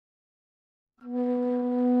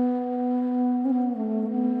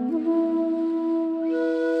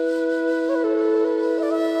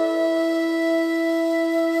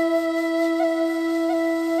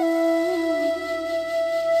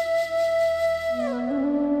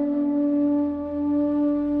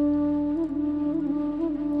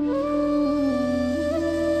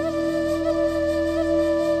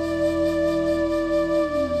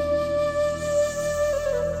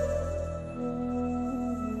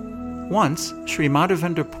Once, Sri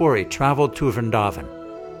Madhavendra Puri traveled to Vrindavan,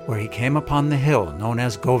 where he came upon the hill known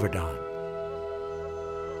as Govardhan.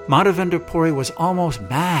 Madhavendra Puri was almost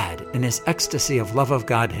mad in his ecstasy of love of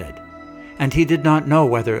Godhead, and he did not know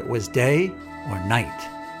whether it was day or night.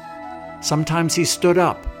 Sometimes he stood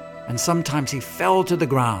up, and sometimes he fell to the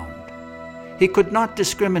ground. He could not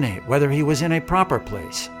discriminate whether he was in a proper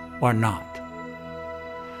place or not.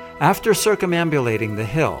 After circumambulating the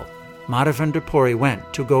hill, Madhavendra Puri went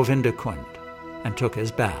to Govindakund and took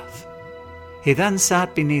his bath. He then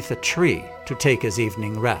sat beneath a tree to take his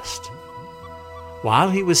evening rest. While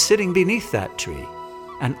he was sitting beneath that tree,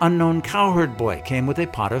 an unknown cowherd boy came with a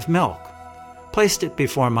pot of milk, placed it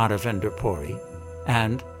before Madhavendra Puri,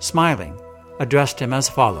 and, smiling, addressed him as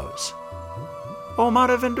follows: "O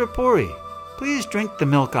Madhavendra Puri, please drink the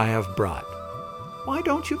milk I have brought. Why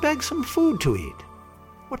don't you beg some food to eat?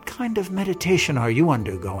 What kind of meditation are you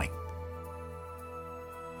undergoing?"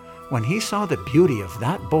 When he saw the beauty of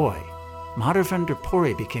that boy, Madhavendra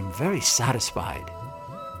Puri became very satisfied.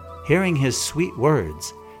 Hearing his sweet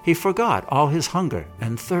words, he forgot all his hunger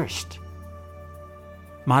and thirst.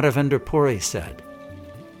 Madhavendra Puri said,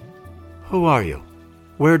 "Who are you?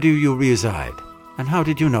 Where do you reside? And how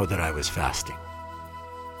did you know that I was fasting?"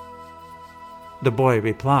 The boy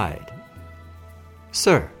replied,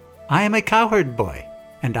 "Sir, I am a cowherd boy,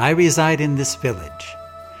 and I reside in this village.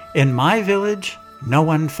 In my village, no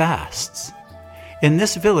one fasts. In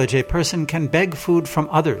this village, a person can beg food from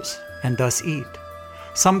others and thus eat.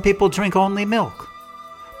 Some people drink only milk.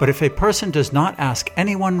 But if a person does not ask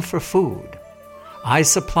anyone for food, I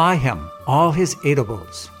supply him all his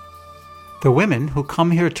eatables. The women who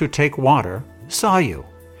come here to take water saw you,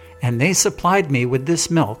 and they supplied me with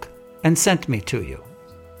this milk and sent me to you."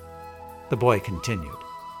 The boy continued,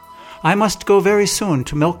 "I must go very soon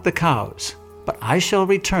to milk the cows, but I shall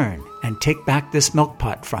return and take back this milk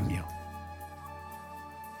pot from you."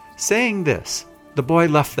 Saying this, the boy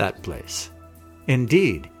left that place.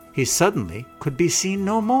 Indeed, he suddenly could be seen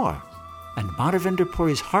no more, and Madhavendra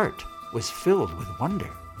Puri's heart was filled with wonder.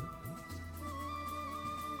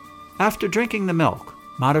 After drinking the milk,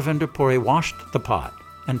 Madhavendra Puri washed the pot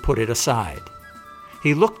and put it aside.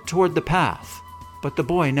 He looked toward the path, but the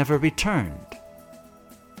boy never returned.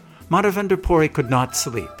 Madhavendra Puri could not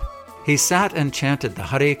sleep. He sat and chanted the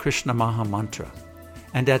Hare Krishna Maha Mantra,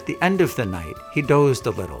 and at the end of the night he dozed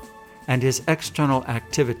a little, and his external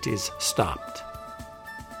activities stopped.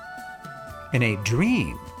 In a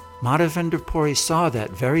dream, Madhavendra Puri saw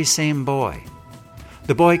that very same boy.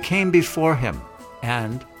 The boy came before him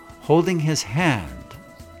and, holding his hand,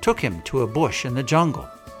 took him to a bush in the jungle.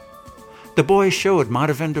 The boy showed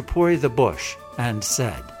Madhavendra Puri the bush and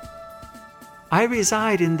said, "I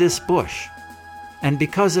reside in this bush, and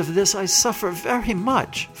because of this I suffer very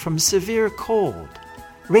much from severe cold,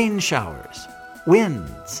 rain showers,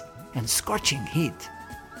 winds, and scorching heat.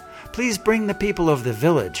 Please bring the people of the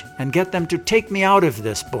village and get them to take me out of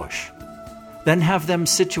this bush. Then have them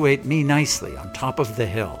situate me nicely on top of the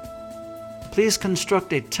hill. Please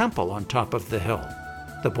construct a temple on top of the hill,"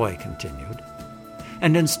 the boy continued,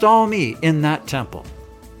 "and install me in that temple.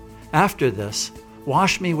 After this,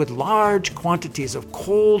 wash me with large quantities of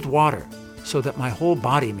cold water so that my whole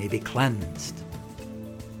body may be cleansed.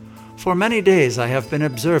 For many days I have been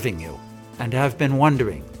observing you and have been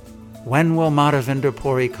wondering, when will Madhavendra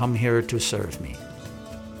Puri come here to serve me?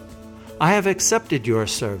 I have accepted your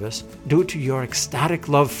service due to your ecstatic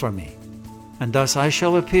love for me, and thus I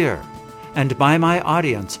shall appear, and by my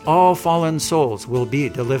audience all fallen souls will be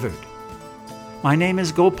delivered. My name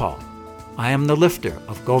is Gopal. I am the lifter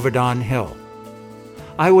of Govardhan Hill.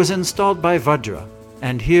 I was installed by Vajra,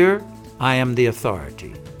 and here I am the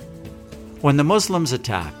authority. When the Muslims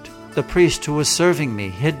attacked, the priest who was serving me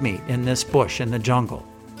hid me in this bush in the jungle.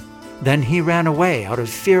 Then he ran away out of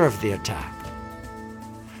fear of the attack.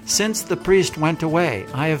 Since the priest went away,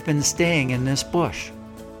 I have been staying in this bush.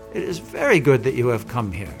 It is very good that you have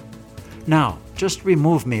come here. Now, just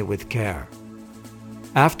remove me with care."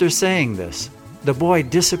 After saying this, the boy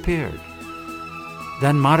disappeared.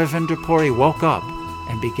 Then Madhavendra Puri woke up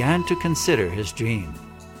and began to consider his dream.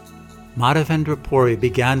 Madhavendra Puri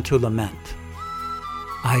began to lament.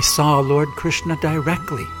 "I saw Lord Krishna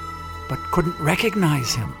directly, but couldn't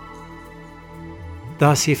recognize him."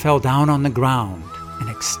 Thus he fell down on the ground in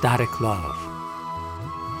ecstatic love.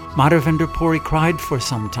 Madhavendra Puri cried for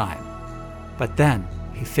some time, but then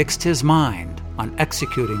he fixed his mind on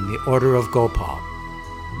executing the order of Gopal.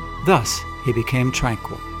 Thus he became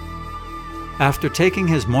tranquil. After taking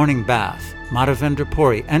his morning bath, Madhavendra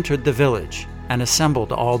Puri entered the village and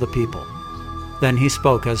assembled all the people. Then he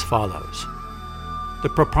spoke as follows: "The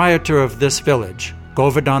proprietor of this village,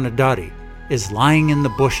 Govardhanadari, is lying in the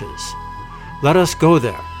bushes. Let us go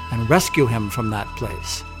there and rescue him from that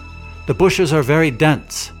place. The bushes are very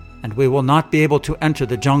dense, and we will not be able to enter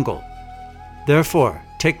the jungle. Therefore,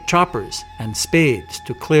 take choppers and spades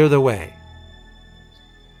to clear the way."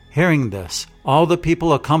 Hearing this, all the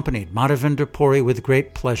people accompanied Madhavendra Puri with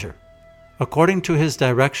great pleasure. According to his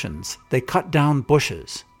directions, they cut down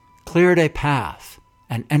bushes, cleared a path,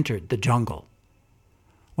 and entered the jungle.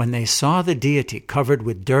 When they saw the deity covered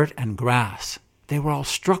with dirt and grass, they were all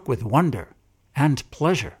struck with wonder and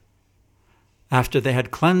pleasure. After they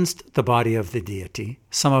had cleansed the body of the deity,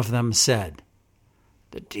 some of them said,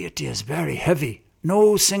 "The deity is very heavy.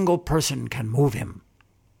 No single person can move him."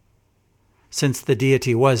 Since the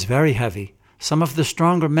deity was very heavy, some of the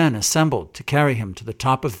stronger men assembled to carry him to the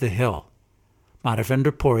top of the hill.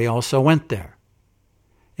 Madhavendra Puri also went there.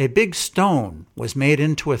 A big stone was made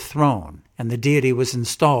into a throne, and the deity was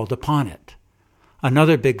installed upon it.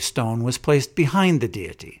 Another big stone was placed behind the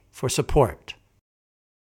deity for support.